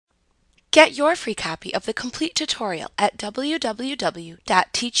Get your free copy of the complete tutorial at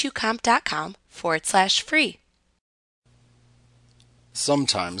www.teachucomp.com/free.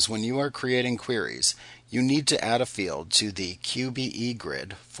 Sometimes when you are creating queries, you need to add a field to the QBE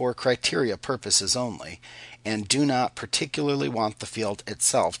grid for criteria purposes only, and do not particularly want the field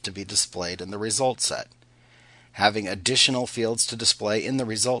itself to be displayed in the result set. Having additional fields to display in the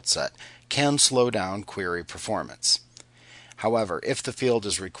result set can slow down query performance. However, if the field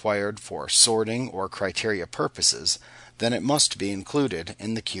is required for sorting or criteria purposes, then it must be included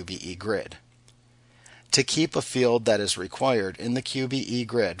in the QBE grid. To keep a field that is required in the QBE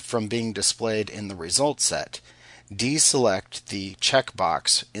grid from being displayed in the result set, deselect the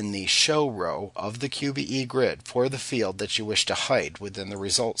checkbox in the Show row of the QBE grid for the field that you wish to hide within the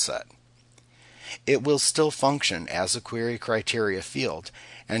result set. It will still function as a query criteria field,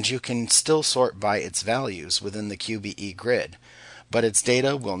 and you can still sort by its values within the QBE grid, but its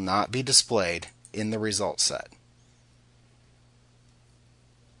data will not be displayed in the result set.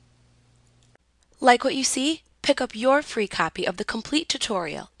 Like what you see? Pick up your free copy of the complete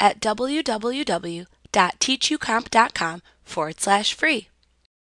tutorial at www.teachucomp.com/free.